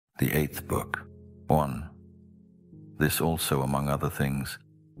The eighth book. 1. This also, among other things,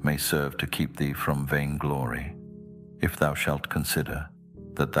 may serve to keep thee from vainglory, if thou shalt consider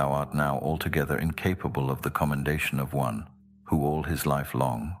that thou art now altogether incapable of the commendation of one who all his life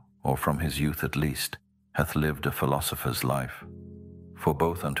long, or from his youth at least, hath lived a philosopher's life. For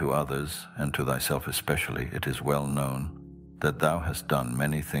both unto others, and to thyself especially, it is well known that thou hast done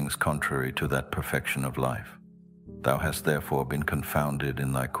many things contrary to that perfection of life. Thou hast therefore been confounded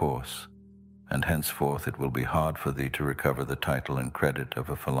in thy course, and henceforth it will be hard for thee to recover the title and credit of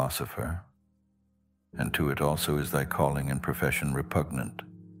a philosopher. And to it also is thy calling and profession repugnant.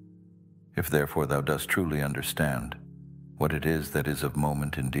 If therefore thou dost truly understand what it is that is of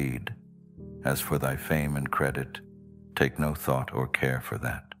moment indeed, as for thy fame and credit, take no thought or care for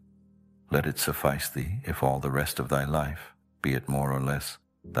that. Let it suffice thee if all the rest of thy life, be it more or less,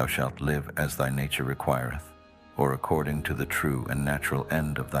 thou shalt live as thy nature requireth, or according to the true and natural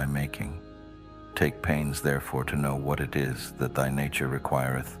end of thy making. Take pains therefore to know what it is that thy nature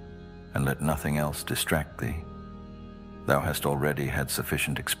requireth, and let nothing else distract thee. Thou hast already had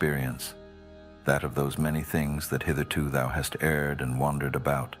sufficient experience, that of those many things that hitherto thou hast erred and wandered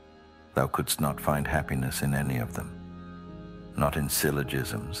about, thou couldst not find happiness in any of them. Not in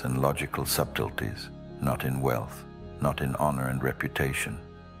syllogisms and logical subtleties, not in wealth, not in honor and reputation,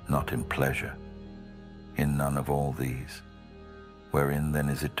 not in pleasure. In none of all these. Wherein then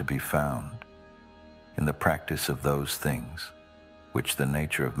is it to be found? In the practice of those things, which the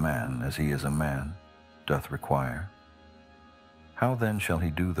nature of man, as he is a man, doth require. How then shall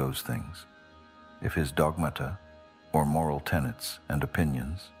he do those things, if his dogmata, or moral tenets and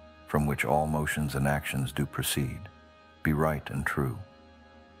opinions, from which all motions and actions do proceed, be right and true?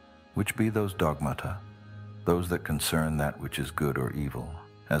 Which be those dogmata? Those that concern that which is good or evil,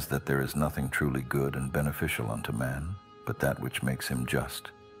 as that there is nothing truly good and beneficial unto man, but that which makes him just,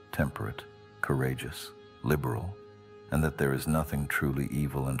 temperate, courageous, liberal, and that there is nothing truly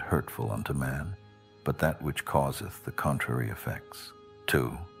evil and hurtful unto man, but that which causeth the contrary effects.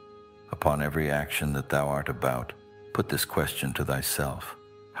 2. Upon every action that thou art about, put this question to thyself: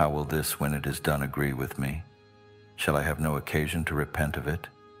 how will this, when it is done, agree with me? Shall I have no occasion to repent of it?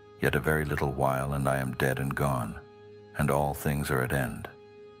 Yet a very little while, and I am dead and gone, and all things are at end.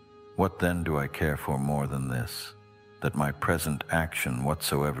 What then do I care for more than this, that my present action,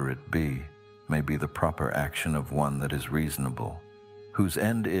 whatsoever it be, may be the proper action of one that is reasonable, whose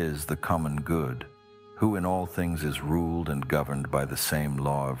end is the common good, who in all things is ruled and governed by the same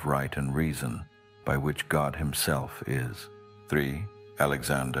law of right and reason, by which God himself is. 3.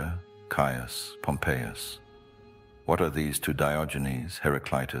 Alexander, Caius, Pompeius. What are these to Diogenes,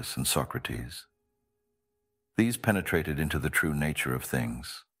 Heraclitus, and Socrates? These penetrated into the true nature of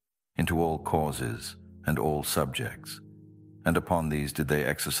things, into all causes and all subjects, and upon these did they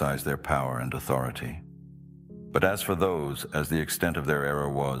exercise their power and authority. But as for those, as the extent of their error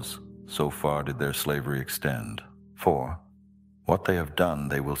was, so far did their slavery extend. 4. What they have done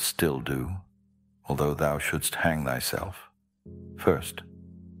they will still do, although thou shouldst hang thyself. First,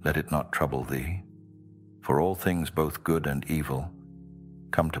 let it not trouble thee, for all things both good and evil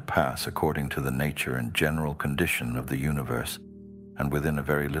come to pass according to the nature and general condition of the universe, and within a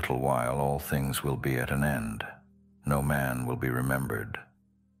very little while all things will be at an end. No man will be remembered.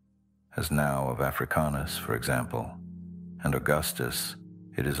 As now of Africanus, for example, and Augustus,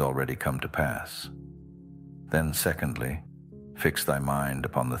 it is already come to pass. Then secondly, fix thy mind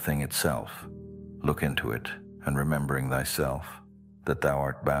upon the thing itself, look into it, and remembering thyself, that thou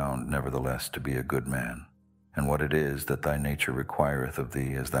art bound nevertheless to be a good man, and what it is that thy nature requireth of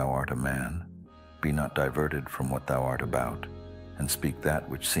thee as thou art a man, be not diverted from what thou art about, and speak that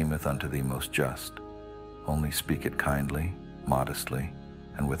which seemeth unto thee most just. Only speak it kindly, modestly,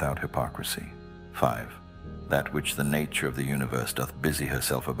 and without hypocrisy. 5. That which the nature of the universe doth busy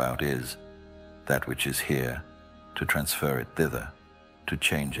herself about is, that which is here, to transfer it thither, to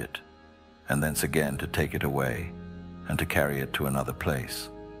change it, and thence again to take it away, and to carry it to another place,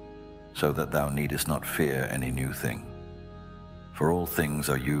 so that thou needest not fear any new thing. For all things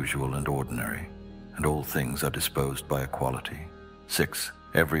are usual and ordinary, and all things are disposed by equality. 6.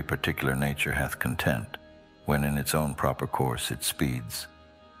 Every particular nature hath content, when in its own proper course it speeds.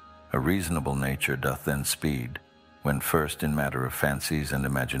 A reasonable nature doth then speed, when first in matter of fancies and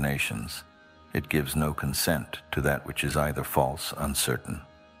imaginations, it gives no consent to that which is either false, uncertain.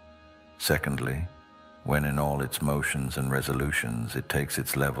 Secondly, when in all its motions and resolutions it takes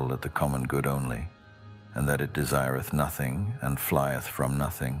its level at the common good only, and that it desireth nothing and flieth from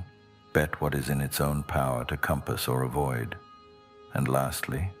nothing, bet what is in its own power to compass or avoid. And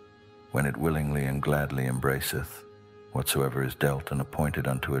lastly, when it willingly and gladly embraceth, whatsoever is dealt and appointed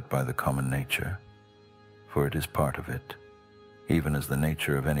unto it by the common nature, for it is part of it, even as the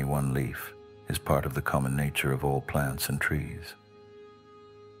nature of any one leaf is part of the common nature of all plants and trees.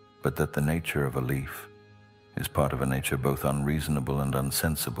 But that the nature of a leaf is part of a nature both unreasonable and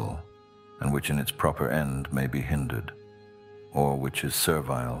unsensible, and which in its proper end may be hindered, or which is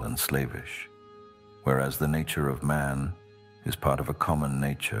servile and slavish, whereas the nature of man is part of a common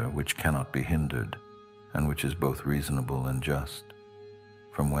nature which cannot be hindered, and which is both reasonable and just.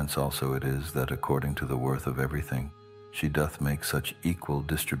 From whence also it is that according to the worth of everything she doth make such equal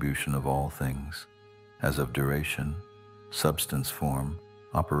distribution of all things, as of duration, substance, form,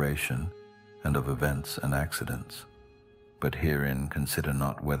 operation, and of events and accidents. But herein consider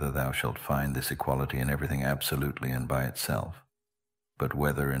not whether thou shalt find this equality in everything absolutely and by itself, but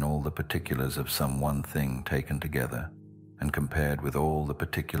whether in all the particulars of some one thing taken together, and compared with all the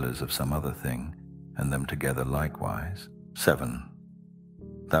particulars of some other thing, and them together likewise. 7.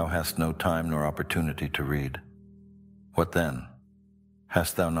 Thou hast no time nor opportunity to read. What then?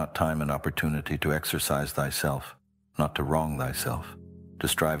 Hast thou not time and opportunity to exercise thyself, not to wrong thyself, to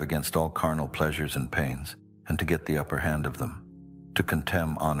strive against all carnal pleasures and pains, and to get the upper hand of them, to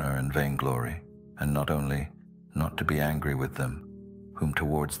contemn honor and vainglory, and not only not to be angry with them, whom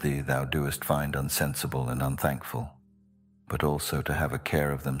towards thee thou doest find unsensible and unthankful, but also to have a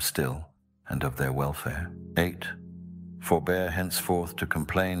care of them still, and of their welfare. 8. Forbear henceforth to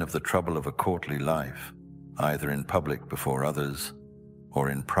complain of the trouble of a courtly life, either in public before others, or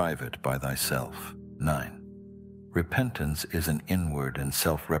in private by thyself. 9. Repentance is an inward and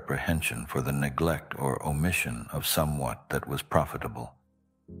self-reprehension for the neglect or omission of somewhat that was profitable.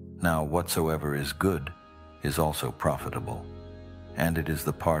 Now whatsoever is good is also profitable, and it is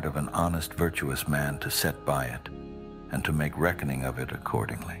the part of an honest virtuous man to set by it, and to make reckoning of it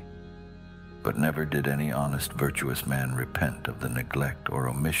accordingly. But never did any honest virtuous man repent of the neglect or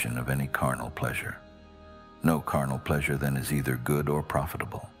omission of any carnal pleasure. No carnal pleasure then is either good or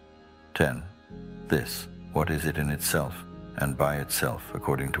profitable. 10. This, what is it in itself, and by itself,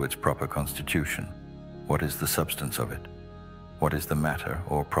 according to its proper constitution? What is the substance of it? What is the matter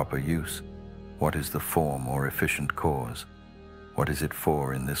or proper use? What is the form or efficient cause? What is it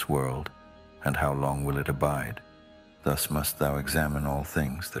for in this world, and how long will it abide? Thus must thou examine all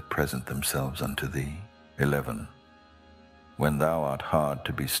things that present themselves unto thee. 11. When thou art hard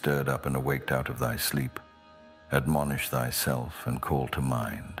to be stirred up and awaked out of thy sleep, admonish thyself and call to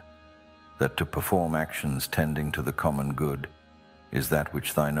mind that to perform actions tending to the common good is that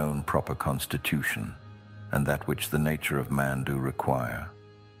which thine own proper constitution, and that which the nature of man do require.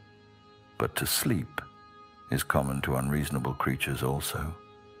 But to sleep is common to unreasonable creatures also.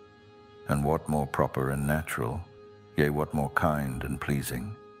 And what more proper and natural, yea, what more kind and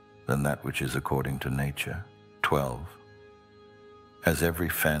pleasing, than that which is according to nature? 12. As every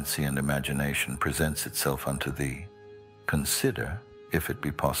fancy and imagination presents itself unto thee, consider, if it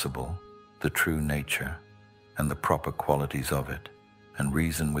be possible, the true nature and the proper qualities of it, and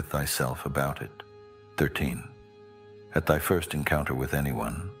reason with thyself about it. 13. At thy first encounter with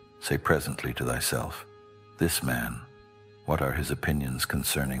anyone, say presently to thyself, this man, what are his opinions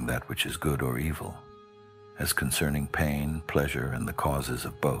concerning that which is good or evil? As concerning pain, pleasure, and the causes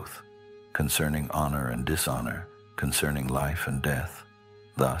of both, concerning honor and dishonor, concerning life and death,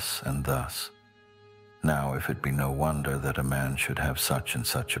 thus and thus. Now if it be no wonder that a man should have such and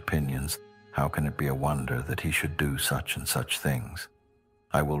such opinions, how can it be a wonder that he should do such and such things?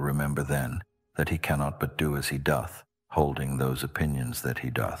 I will remember then that he cannot but do as he doth, holding those opinions that he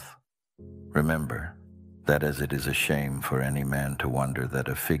doth. Remember that as it is a shame for any man to wonder that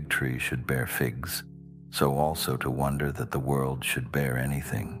a fig tree should bear figs, so also to wonder that the world should bear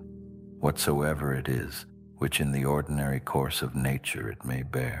anything, whatsoever it is, which in the ordinary course of nature it may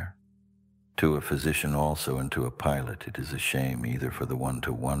bear. To a physician also and to a pilot it is a shame either for the one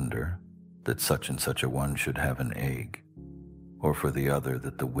to wonder that such and such a one should have an ague, or for the other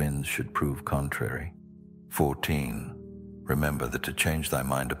that the winds should prove contrary. 14. Remember that to change thy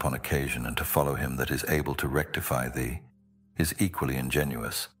mind upon occasion and to follow him that is able to rectify thee is equally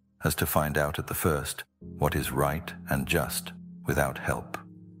ingenious as to find out at the first what is right and just without help.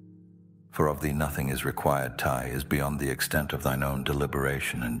 For of thee nothing is required, is beyond the extent of thine own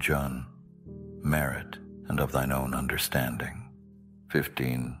deliberation and merit, and of thine own understanding.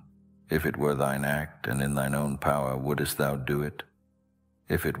 15. If it were thine act, and in thine own power, wouldest thou do it?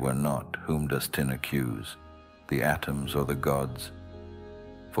 If it were not, whom dost tin accuse, the atoms or the gods?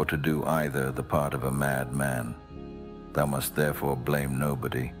 For to do either the part of a mad man, thou must therefore blame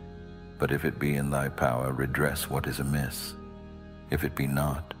nobody, but if it be in thy power, redress what is amiss. If it be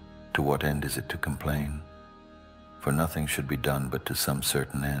not, to what end is it to complain? for nothing should be done but to some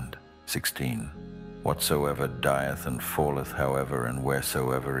certain end. 16. Whatsoever dieth and falleth, however, and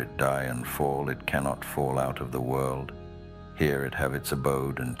wheresoever it die and fall, it cannot fall out of the world. Here it have its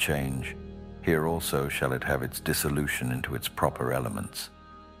abode and change. Here also shall it have its dissolution into its proper elements.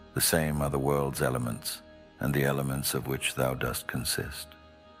 The same are the world's elements, and the elements of which thou dost consist.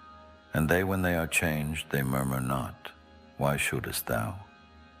 And they, when they are changed, they murmur not. Why shouldest thou?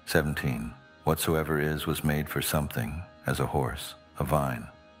 17. Whatsoever is was made for something, as a horse, a vine.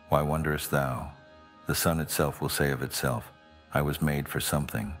 Why wonderest thou? The sun itself will say of itself, I was made for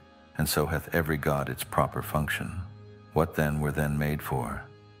something, and so hath every god its proper function. What then were then made for?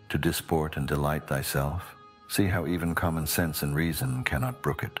 To disport and delight thyself? See how even common sense and reason cannot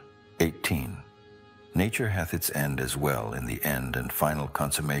brook it. 18. Nature hath its end as well in the end and final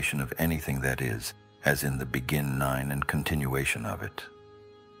consummation of anything that is, as in the begin nine and continuation of it.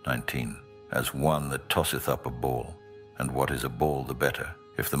 19. As one that tosseth up a ball, and what is a ball the better,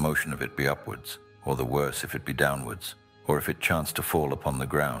 if the motion of it be upwards, or the worse if it be downwards, or if it chance to fall upon the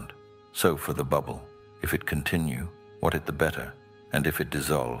ground. So for the bubble, if it continue, what it the better, and if it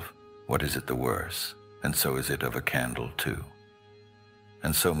dissolve, what is it the worse, and so is it of a candle too.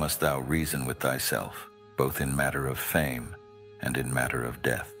 And so must thou reason with thyself, both in matter of fame and in matter of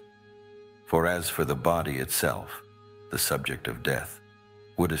death. For as for the body itself, the subject of death,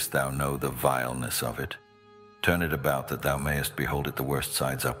 wouldest thou know the vileness of it? Turn it about that thou mayest behold it the worst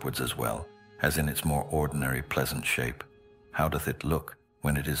sides upwards as well, as in its more ordinary pleasant shape. How doth it look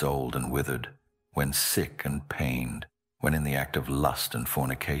when it is old and withered, when sick and pained, when in the act of lust and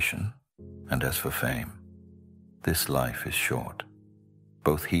fornication? And as for fame, this life is short.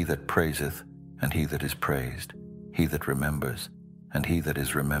 Both he that praiseth and he that is praised, he that remembers and he that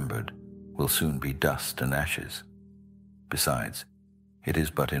is remembered, will soon be dust and ashes. Besides, it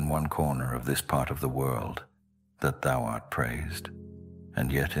is but in one corner of this part of the world that thou art praised,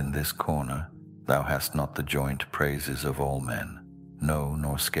 and yet in this corner thou hast not the joint praises of all men, no,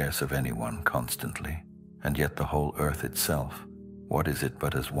 nor scarce of any one constantly, and yet the whole earth itself, what is it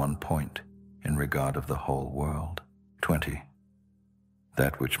but as one point in regard of the whole world? 20.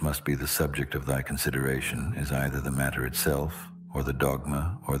 That which must be the subject of thy consideration is either the matter itself, or the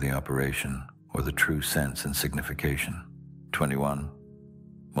dogma, or the operation, or the true sense and signification. 21.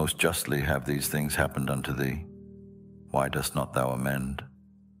 Most justly have these things happened unto thee. Why dost not thou amend?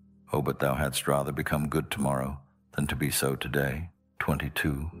 O, but thou hadst rather become good tomorrow than to be so today.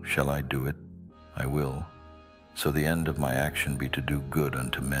 22. Shall I do it? I will. So the end of my action be to do good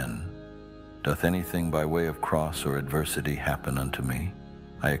unto men. Doth anything by way of cross or adversity happen unto me?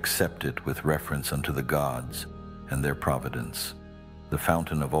 I accept it with reference unto the gods and their providence, the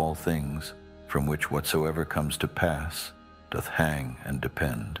fountain of all things, from which whatsoever comes to pass doth hang and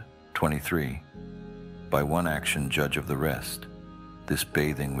depend. 23. By one action judge of the rest, this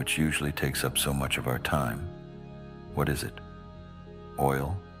bathing which usually takes up so much of our time. What is it?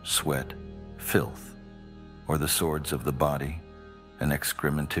 Oil, sweat, filth, or the swords of the body, an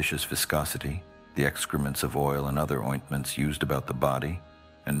excrementitious viscosity, the excrements of oil and other ointments used about the body,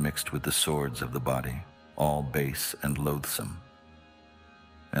 and mixed with the swords of the body, all base and loathsome.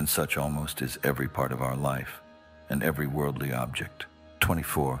 And such almost is every part of our life, and every worldly object.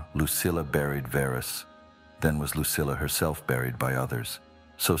 24. Lucilla buried Verus, then was Lucilla herself buried by others.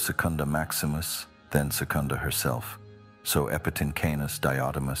 So Secunda Maximus, then Secunda herself. So Epitincanus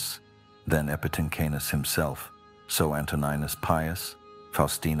Diotimus, then Epitincanus himself. So Antoninus Pius,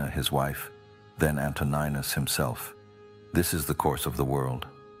 Faustina his wife, then Antoninus himself. This is the course of the world.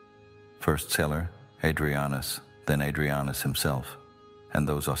 First seller, Adrianus, then Adrianus himself, and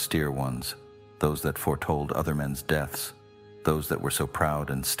those austere ones, those that foretold other men's deaths, those that were so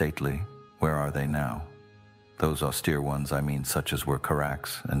proud and stately, where are they now? Those austere ones, I mean such as were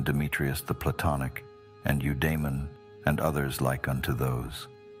Carax and Demetrius the Platonic, and Eudaemon, and others like unto those.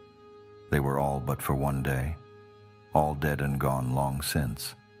 They were all but for one day, all dead and gone long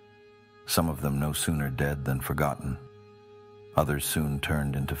since. Some of them no sooner dead than forgotten. Others soon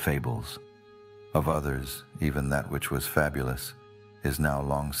turned into fables. Of others, even that which was fabulous is now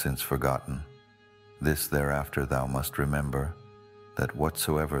long since forgotten. This thereafter thou must remember, that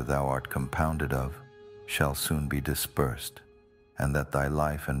whatsoever thou art compounded of shall soon be dispersed, and that thy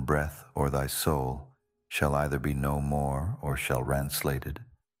life and breath or thy soul shall either be no more or shall ranslated,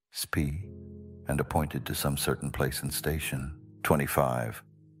 spee, and appointed to some certain place and station. 25.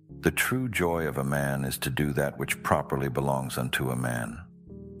 The true joy of a man is to do that which properly belongs unto a man.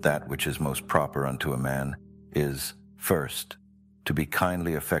 That which is most proper unto a man is, first, to be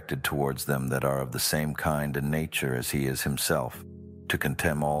kindly affected towards them that are of the same kind and nature as he is himself, to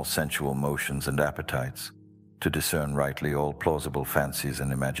contemn all sensual motions and appetites, to discern rightly all plausible fancies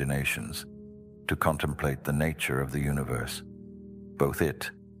and imaginations, to contemplate the nature of the universe, both it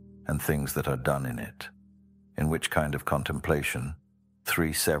and things that are done in it, in which kind of contemplation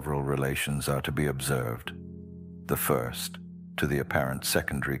 3 several relations are to be observed. The first, to the apparent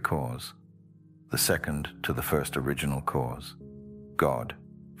secondary cause, the second to the first original cause, God,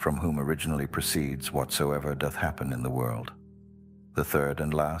 from whom originally proceeds whatsoever doth happen in the world. The third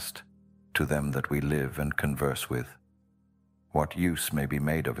and last, to them that we live and converse with, what use may be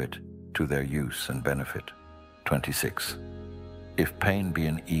made of it to their use and benefit. 26. If pain be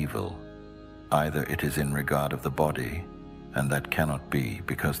an evil, either it is in regard of the body, and that cannot be,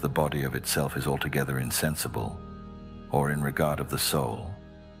 because the body of itself is altogether insensible, or in regard of the soul,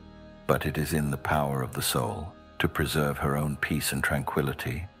 but it is in the power of the soul to preserve her own peace and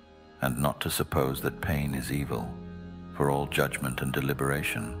tranquility, and not to suppose that pain is evil. For all judgment and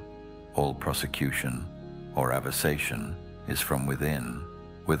deliberation, all prosecution or avisation is from within,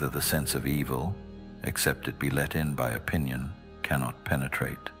 whither the sense of evil, except it be let in by opinion, cannot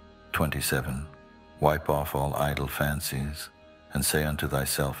penetrate. 27. Wipe off all idle fancies, and say unto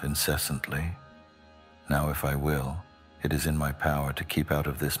thyself incessantly, Now if I will, it is in my power to keep out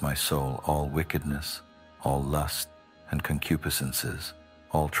of this my soul all wickedness, all lust and concupiscences,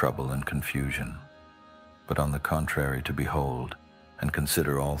 all trouble and confusion. But on the contrary, to behold and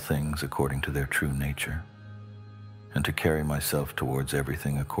consider all things according to their true nature, and to carry myself towards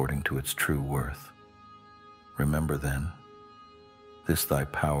everything according to its true worth. Remember then this thy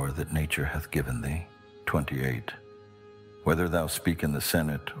power that nature hath given thee. 28. Whether thou speak in the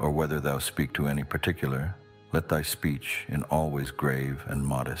Senate, or whether thou speak to any particular, let thy speech in always grave and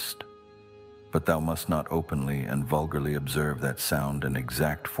modest. But thou must not openly and vulgarly observe that sound and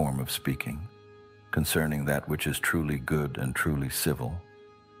exact form of speaking, concerning that which is truly good and truly civil,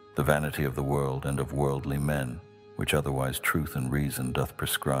 the vanity of the world and of worldly men, which otherwise truth and reason doth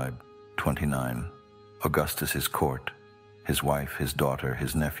prescribe. 29. Augustus his court, his wife, his daughter,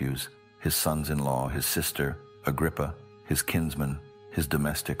 his nephews, his sons-in-law, his sister, Agrippa, his kinsmen, his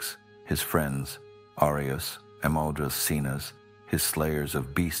domestics, his friends, Arius, Ammodus, Cenas, his slayers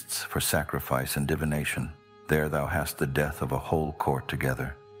of beasts for sacrifice and divination, there thou hast the death of a whole court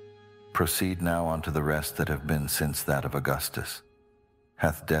together. Proceed now unto the rest that have been since that of Augustus.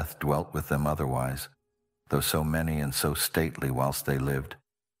 Hath death dwelt with them otherwise, though so many and so stately whilst they lived,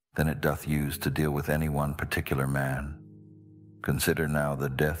 than it doth use to deal with any one particular man? Consider now the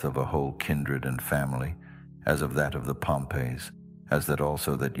death of a whole kindred and family, as of that of the Pompeys, as that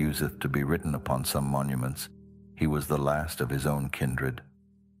also that useth to be written upon some monuments, he was the last of his own kindred.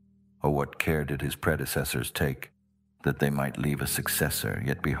 O what care did his predecessors take, that they might leave a successor,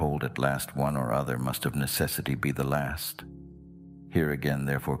 yet behold at last one or other must of necessity be the last. Here again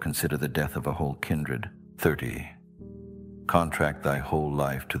therefore consider the death of a whole kindred. 30. Contract thy whole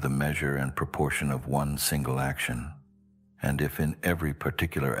life to the measure and proportion of one single action, and if in every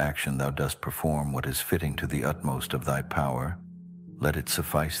particular action thou dost perform what is fitting to the utmost of thy power, let it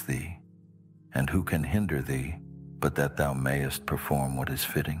suffice thee. And who can hinder thee, but that thou mayest perform what is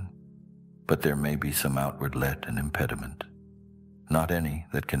fitting? But there may be some outward let and impediment. Not any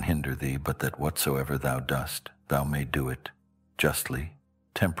that can hinder thee, but that whatsoever thou dost, thou may do it justly,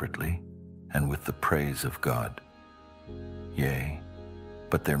 temperately, and with the praise of God. Yea,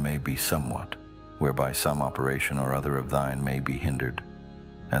 but there may be somewhat, whereby some operation or other of thine may be hindered,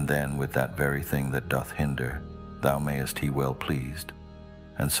 and then with that very thing that doth hinder, thou mayest he well pleased,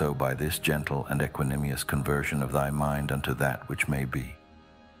 and so by this gentle and equanimous conversion of thy mind unto that which may be,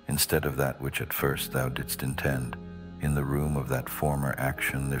 instead of that which at first thou didst intend, in the room of that former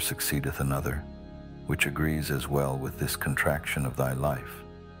action there succeedeth another, which agrees as well with this contraction of thy life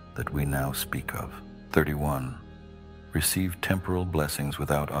that we now speak of. 31. Receive temporal blessings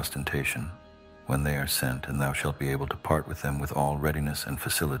without ostentation, when they are sent, and thou shalt be able to part with them with all readiness and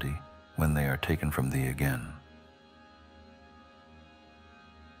facility when they are taken from thee again.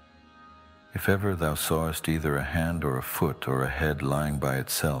 If ever thou sawest either a hand or a foot or a head lying by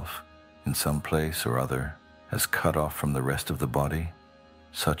itself, in some place or other, as cut off from the rest of the body,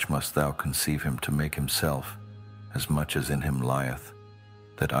 such must thou conceive him to make himself, as much as in him lieth,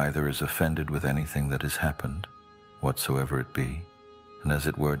 that either is offended with anything that is happened, whatsoever it be, and as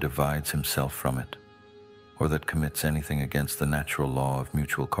it were divides himself from it, or that commits anything against the natural law of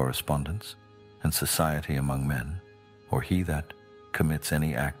mutual correspondence and society among men, or he that commits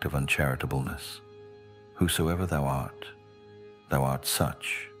any act of uncharitableness. Whosoever thou art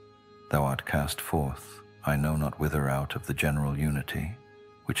such, thou art cast forth, I know not whither out of the general unity,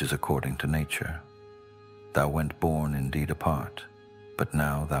 which is according to nature. Thou went born indeed apart, but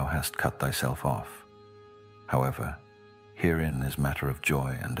now thou hast cut thyself off. However, herein is matter of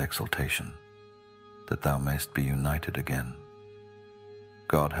joy and exultation, that thou mayst be united again.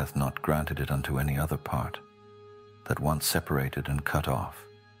 God hath not granted it unto any other part, that once separated and cut off,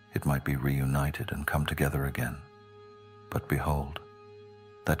 it might be reunited and come together again. But behold,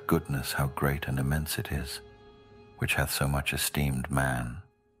 that goodness how great and immense it is, which hath so much esteemed man,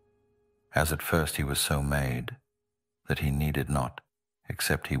 as at first he was so made, that he needed not,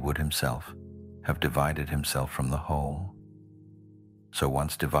 except he would himself, have divided himself from the whole. So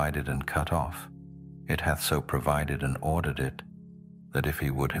once divided and cut off, it hath so provided and ordered it, that if he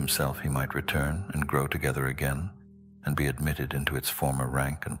would himself he might return and grow together again, and be admitted into its former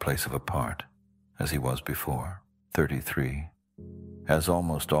rank and place of apart, as he was before. 33. As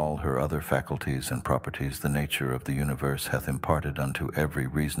almost all her other faculties and properties the nature of the universe hath imparted unto every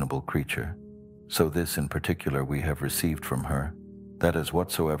reasonable creature, so this in particular we have received from her, that as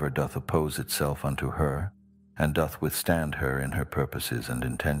whatsoever doth oppose itself unto her, and doth withstand her in her purposes and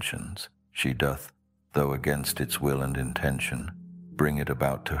intentions, she doth, though against its will and intention, bring it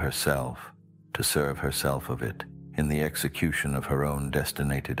about to herself, to serve herself of it, in the execution of her own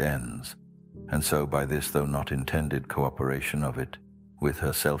destinated ends, and so by this though not intended cooperation of it, with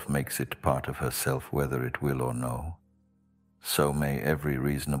herself makes it part of herself whether it will or no. So may every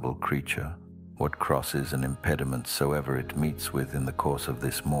reasonable creature, what crosses and impediments soever it meets with in the course of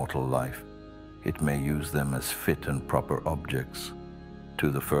this mortal life, it may use them as fit and proper objects, to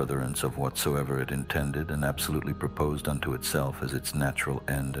the furtherance of whatsoever it intended and absolutely proposed unto itself as its natural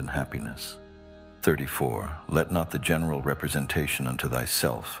end and happiness. 34. Let not the general representation unto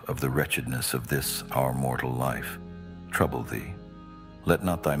thyself of the wretchedness of this our mortal life trouble thee. Let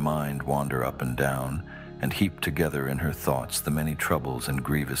not thy mind wander up and down, and heap together in her thoughts the many troubles and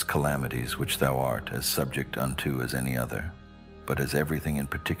grievous calamities which thou art as subject unto as any other. But as everything in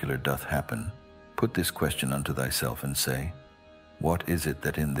particular doth happen, put this question unto thyself, and say, what is it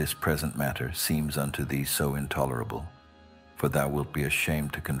that in this present matter seems unto thee so intolerable? For thou wilt be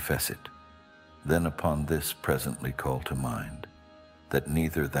ashamed to confess it. Then upon this presently call to mind, that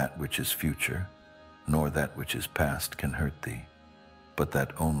neither that which is future, nor that which is past can hurt thee, but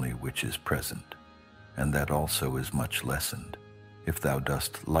that only which is present, and that also is much lessened, if thou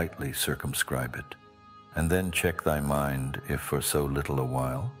dost lightly circumscribe it. And then check thy mind, if for so little a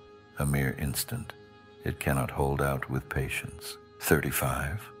while, a mere instant, it cannot hold out with patience.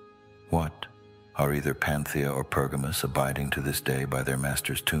 35. What? Are either Panthea or Pergamus abiding to this day by their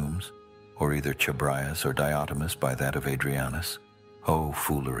master's tombs, or either Chabrias or Diotimus by that of Adrianus? O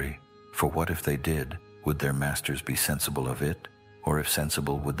foolery! For what if they did? Would their masters be sensible of it? Or if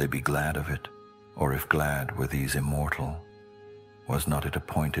sensible, would they be glad of it? Or if glad, were these immortal? Was not it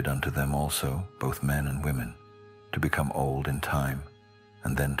appointed unto them also, both men and women, to become old in time,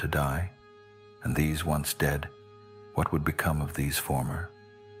 and then to die? And these once dead, what would become of these former?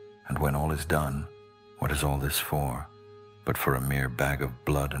 And when all is done, what is all this for? But for a mere bag of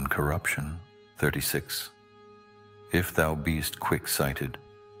blood and corruption. 36. If thou beest quick-sighted,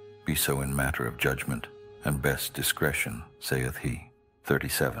 be so in matter of judgment, and best discretion, saith he.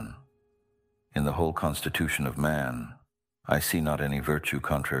 37. In the whole constitution of man, I see not any virtue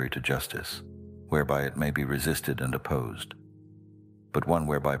contrary to justice, whereby it may be resisted and opposed, but one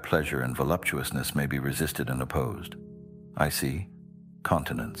whereby pleasure and voluptuousness may be resisted and opposed. I see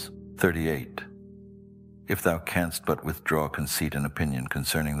continence. 38. If thou canst but withdraw conceit and opinion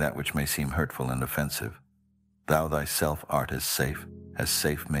concerning that which may seem hurtful and offensive, thou thyself art as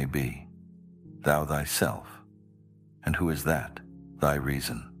safe may be. Thou thyself. And who is that? Thy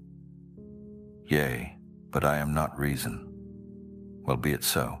reason. Yea, but I am not reason. Well, be it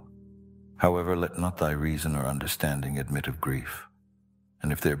so. However, let not thy reason or understanding admit of grief.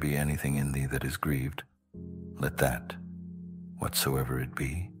 And if there be anything in thee that is grieved, let that, whatsoever it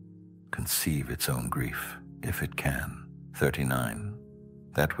be, conceive its own grief, if it can. 39.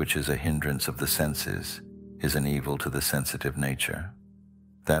 That which is a hindrance of the senses is an evil to the sensitive nature.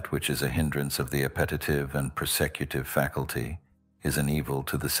 That which is a hindrance of the appetitive and persecutive faculty is an evil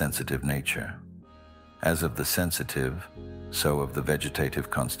to the sensitive nature. As of the sensitive, so of the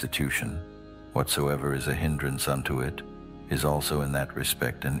vegetative constitution, whatsoever is a hindrance unto it is also in that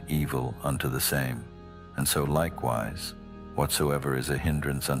respect an evil unto the same. And so likewise, whatsoever is a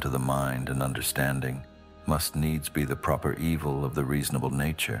hindrance unto the mind and understanding must needs be the proper evil of the reasonable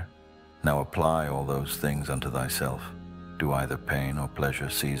nature. Now apply all those things unto thyself. Do either pain or pleasure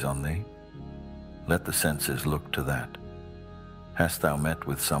seize on thee? Let the senses look to that. Hast thou met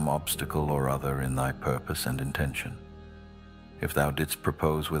with some obstacle or other in thy purpose and intention? If thou didst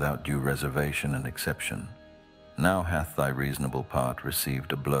propose without due reservation and exception, now hath thy reasonable part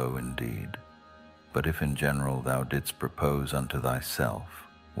received a blow indeed. But if in general thou didst propose unto thyself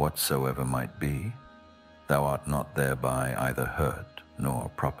whatsoever might be, thou art not thereby either hurt nor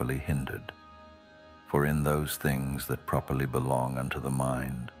properly hindered. For in those things that properly belong unto the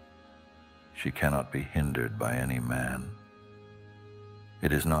mind, she cannot be hindered by any man.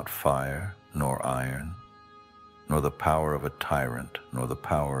 It is not fire, nor iron, nor the power of a tyrant, nor the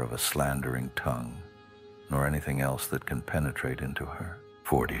power of a slandering tongue, nor anything else that can penetrate into her.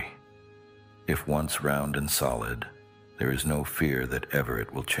 40. If once round and solid, there is no fear that ever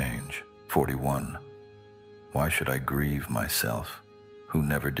it will change. 41. Why should I grieve myself, who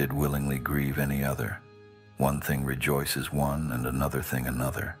never did willingly grieve any other? One thing rejoices one, and another thing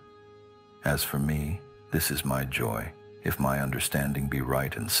another. As for me, this is my joy, if my understanding be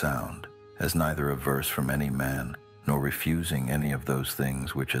right and sound, as neither averse from any man, nor refusing any of those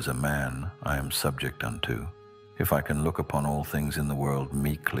things which as a man I am subject unto. If I can look upon all things in the world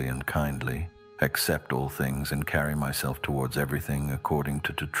meekly and kindly, accept all things and carry myself towards everything according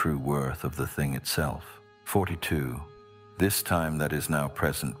to the true worth of the thing itself. 42. This time that is now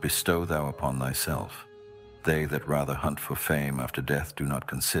present bestow thou upon thyself. They that rather hunt for fame after death do not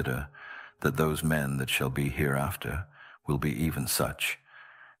consider that those men that shall be hereafter will be even such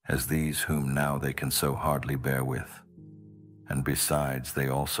as these whom now they can so hardly bear with. And besides, they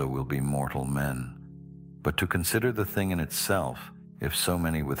also will be mortal men. But to consider the thing in itself, if so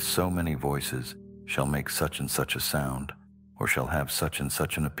many with so many voices shall make such and such a sound, or shall have such and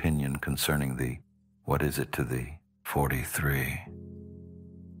such an opinion concerning thee, what is it to thee? 43.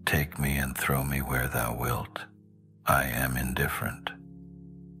 Take me and throw me where thou wilt. I am indifferent.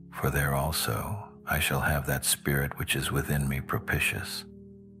 For there also I shall have that spirit which is within me propitious,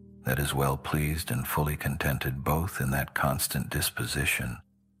 that is well pleased and fully contented both in that constant disposition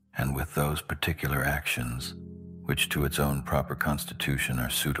and with those particular actions which to its own proper constitution are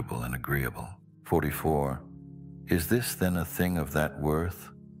suitable and agreeable. 44. Is this then a thing of that worth,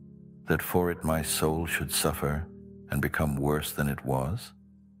 that for it my soul should suffer and become worse than it was,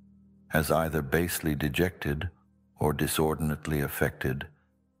 as either basely dejected, or disordinately affected,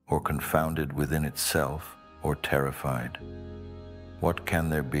 or confounded within itself, or terrified? What can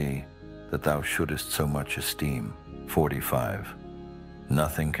there be that thou shouldest so much esteem? 45.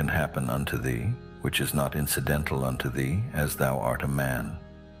 Nothing can happen unto thee, which is not incidental unto thee, as thou art a man.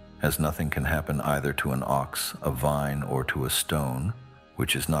 As nothing can happen either to an ox, a vine, or to a stone,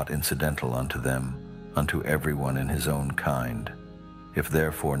 which is not incidental unto them, unto everyone in his own kind. If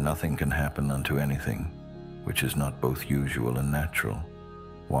therefore nothing can happen unto anything, which is not both usual and natural,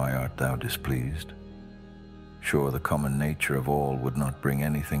 why art thou displeased? Sure, the common nature of all would not bring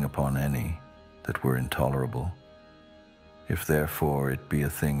anything upon any that were intolerable. If therefore it be a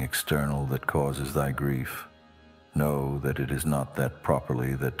thing external that causes thy grief, know that it is not that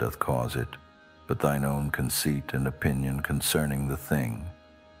properly that doth cause it, but thine own conceit and opinion concerning the thing,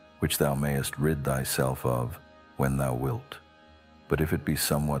 which thou mayest rid thyself of when thou wilt. But if it be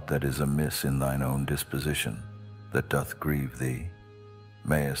somewhat that is amiss in thine own disposition, that doth grieve thee,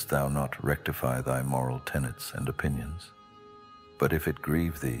 mayest thou not rectify thy moral tenets and opinions? But if it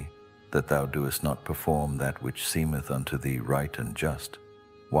grieve thee, that thou doest not perform that which seemeth unto thee right and just,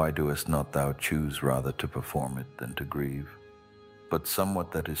 why doest not thou choose rather to perform it than to grieve? But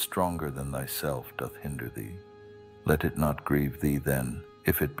somewhat that is stronger than thyself doth hinder thee. Let it not grieve thee then,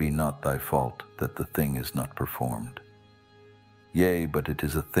 if it be not thy fault that the thing is not performed. Yea, but it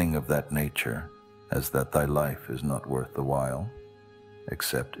is a thing of that nature, as that thy life is not worth the while,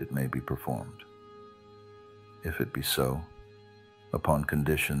 except it may be performed. If it be so, upon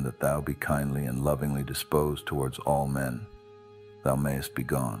condition that thou be kindly and lovingly disposed towards all men, thou mayest be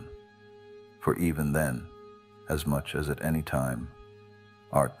gone. For even then, as much as at any time,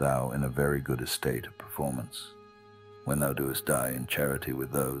 art thou in a very good estate of performance, when thou doest die in charity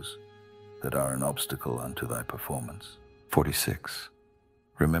with those that are an obstacle unto thy performance. 46.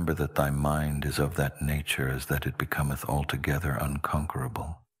 Remember that thy mind is of that nature as that it becometh altogether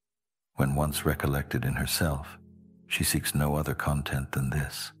unconquerable. When once recollected in herself, she seeks no other content than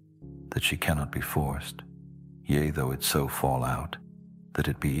this, that she cannot be forced, yea, though it so fall out, that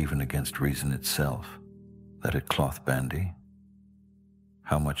it be even against reason itself, that it cloth bandy.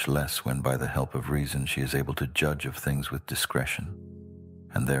 How much less when by the help of reason she is able to judge of things with discretion,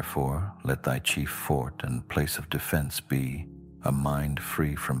 and therefore let thy chief fort and place of defense be a mind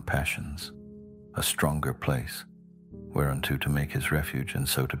free from passions, a stronger place, whereunto to make his refuge, and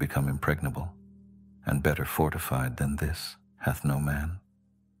so to become impregnable, and better fortified than this hath no man.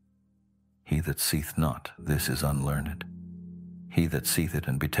 He that seeth not this is unlearned. He that seeth it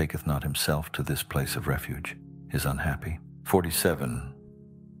and betaketh not himself to this place of refuge is unhappy. 47.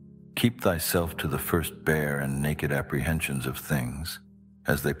 Keep thyself to the first bare and naked apprehensions of things,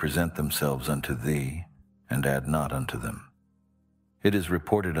 as they present themselves unto thee, and add not unto them. It is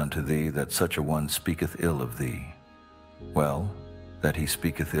reported unto thee that such a one speaketh ill of thee. Well, that he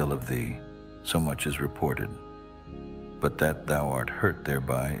speaketh ill of thee, so much is reported. But that thou art hurt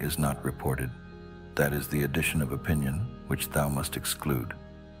thereby is not reported. That is the addition of opinion, which thou must exclude.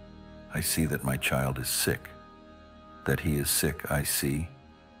 I see that my child is sick. That he is sick I see,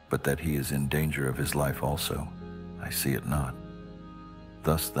 but that he is in danger of his life also, I see it not.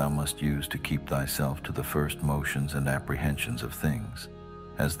 Thus thou must use to keep thyself to the first motions and apprehensions of things,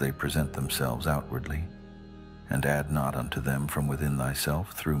 as they present themselves outwardly, and add not unto them from within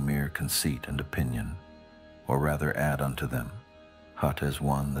thyself through mere conceit and opinion, or rather add unto them, hot as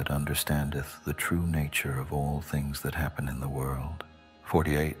one that understandeth the true nature of all things that happen in the world.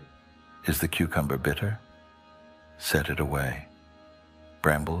 48. Is the cucumber bitter? Set it away.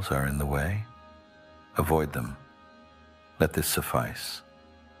 Brambles are in the way? Avoid them. Let this suffice.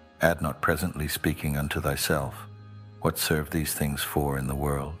 Add not presently speaking unto thyself, what serve these things for in the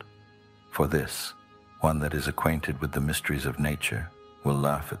world? For this, one that is acquainted with the mysteries of nature will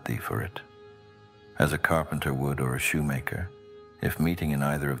laugh at thee for it. As a carpenter would or a shoemaker, if meeting in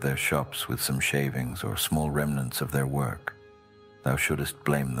either of their shops with some shavings or small remnants of their work, thou shouldest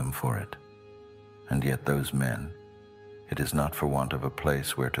blame them for it. And yet those men, it is not for want of a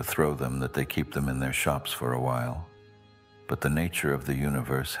place where to throw them that they keep them in their shops for a while. But the nature of the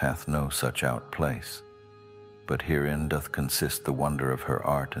universe hath no such out place. But herein doth consist the wonder of her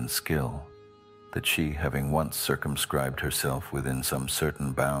art and skill, that she, having once circumscribed herself within some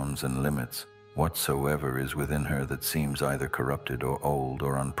certain bounds and limits, whatsoever is within her that seems either corrupted or old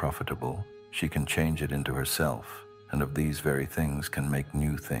or unprofitable, she can change it into herself, and of these very things can make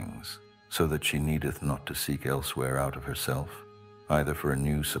new things, so that she needeth not to seek elsewhere out of herself, either for a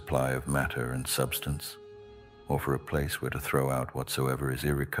new supply of matter and substance, or for a place where to throw out whatsoever is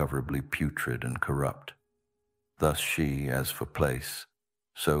irrecoverably putrid and corrupt. Thus she, as for place,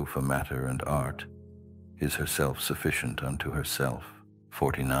 so for matter and art, is herself sufficient unto herself.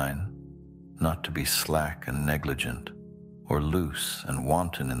 49. Not to be slack and negligent, or loose and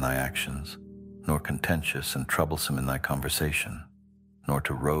wanton in thy actions, nor contentious and troublesome in thy conversation, nor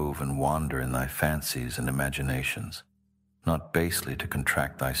to rove and wander in thy fancies and imaginations, not basely to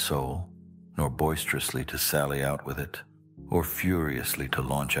contract thy soul, nor boisterously to sally out with it, or furiously to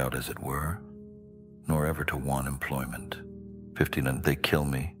launch out as it were, nor ever to want employment. 15. And they kill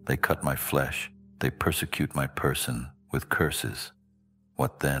me, they cut my flesh, they persecute my person with curses.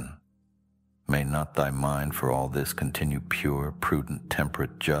 What then? May not thy mind for all this continue pure, prudent,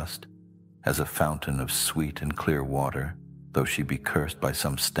 temperate, just, as a fountain of sweet and clear water, though she be cursed by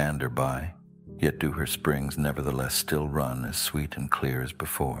some stander by, yet do her springs nevertheless still run as sweet and clear as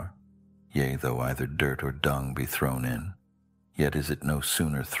before? Yea, though either dirt or dung be thrown in, yet is it no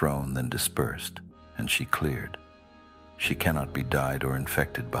sooner thrown than dispersed, and she cleared. She cannot be dyed or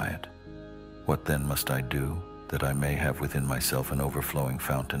infected by it. What then must I do, that I may have within myself an overflowing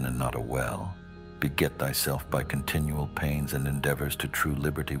fountain and not a well? Beget thyself by continual pains and endeavors to true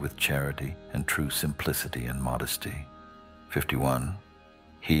liberty with charity, and true simplicity and modesty. 51.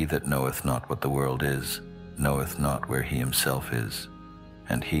 He that knoweth not what the world is, knoweth not where he himself is.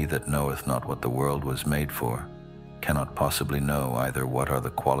 And he that knoweth not what the world was made for, cannot possibly know either what are the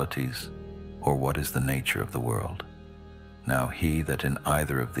qualities, or what is the nature of the world. Now he that in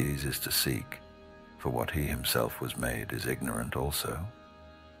either of these is to seek, for what he himself was made is ignorant also.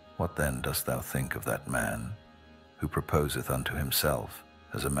 What then dost thou think of that man, who proposeth unto himself,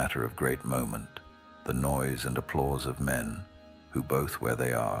 as a matter of great moment, the noise and applause of men, who both where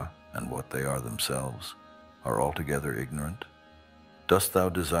they are, and what they are themselves, are altogether ignorant? Dost thou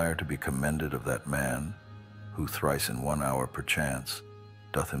desire to be commended of that man, who thrice in 1 hour perchance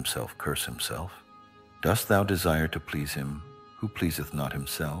doth himself curse himself? Dost thou desire to please him, who pleaseth not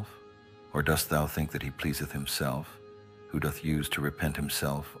himself? Or dost thou think that he pleaseth himself, who doth use to repent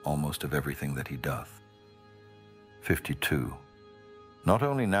himself almost of everything that he doth? 52. Not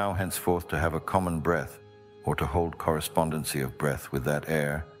only now henceforth to have a common breath, or to hold correspondency of breath with that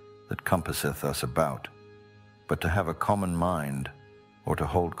air that compasseth us about, but to have a common mind, or to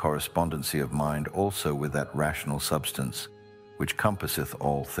hold correspondency of mind also with that rational substance which compasseth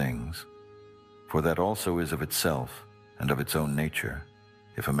all things. For that also is of itself, and of its own nature,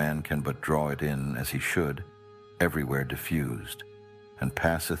 if a man can but draw it in as he should, everywhere diffused, and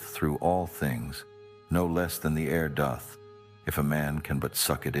passeth through all things, no less than the air doth, if a man can but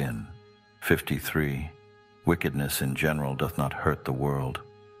suck it in. 53. Wickedness in general doth not hurt the world.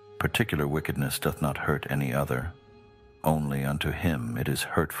 Particular wickedness doth not hurt any other. Only unto him it is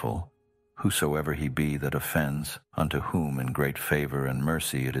hurtful, whosoever he be that offends, unto whom in great favor and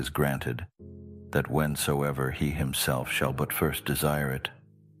mercy it is granted, that whensoever he himself shall but first desire it,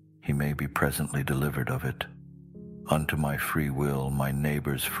 he may be presently delivered of it. Unto my free will, my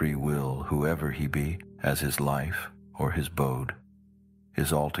neighbor's free will, whoever he be, as his life or his bode,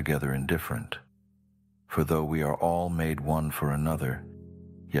 is altogether indifferent. For though we are all made one for another,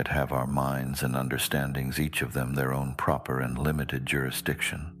 yet have our minds and understandings each of them their own proper and limited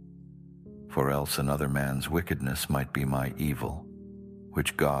jurisdiction. For else another man's wickedness might be my evil,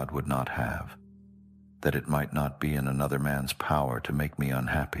 which God would not have, that it might not be in another man's power to make me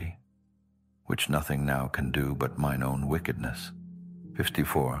unhappy, which nothing now can do but mine own wickedness.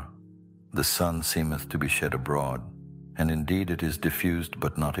 54. The sun seemeth to be shed abroad, and indeed it is diffused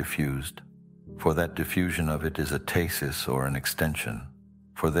but not effused, for that diffusion of it is a tasis or an extension.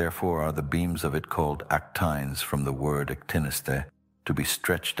 For therefore are the beams of it called actines from the word actiniste, to be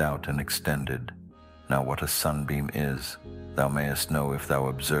stretched out and extended. Now what a sunbeam is, thou mayest know if thou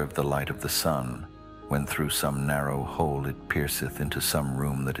observe the light of the sun, when through some narrow hole it pierceth into some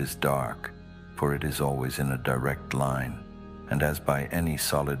room that is dark, for it is always in a direct line, and as by any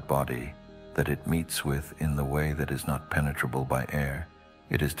solid body that it meets with in the way that is not penetrable by air,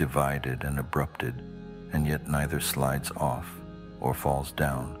 it is divided and abrupted, and yet neither slides off or falls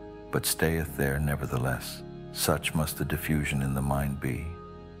down, but stayeth there nevertheless. Such must the diffusion in the mind be,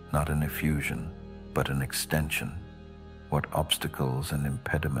 not an effusion, but an extension. What obstacles and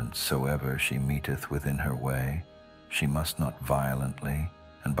impediments soever she meeteth within her way, she must not violently,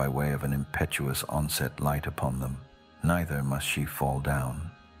 and by way of an impetuous onset light upon them, neither must she fall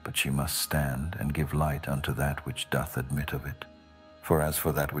down, but she must stand and give light unto that which doth admit of it. For as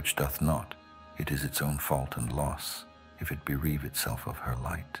for that which doth not, it is its own fault and loss, if it bereave itself of her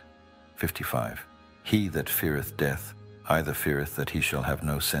light. 55. He that feareth death either feareth that he shall have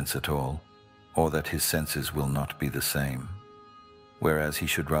no sense at all, or that his senses will not be the same, whereas he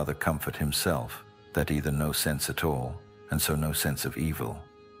should rather comfort himself that either no sense at all, and so no sense of evil,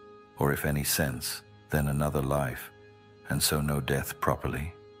 or if any sense, then another life, and so no death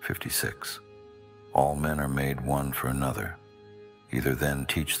properly. 56. All men are made one for another. Either then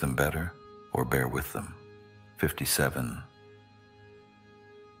teach them better, or bear with them. 57.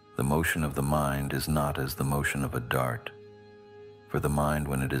 The motion of the mind is not as the motion of a dart. For the mind,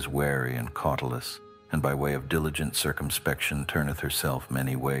 when it is wary and cautelous, and by way of diligent circumspection turneth herself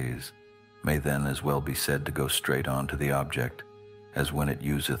many ways, may then as well be said to go straight on to the object, as when it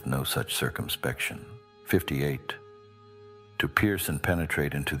useth no such circumspection. 58. To pierce and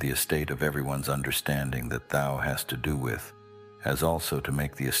penetrate into the estate of everyone's understanding that thou hast to do with, as also to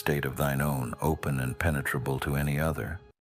make the estate of thine own open and penetrable to any other,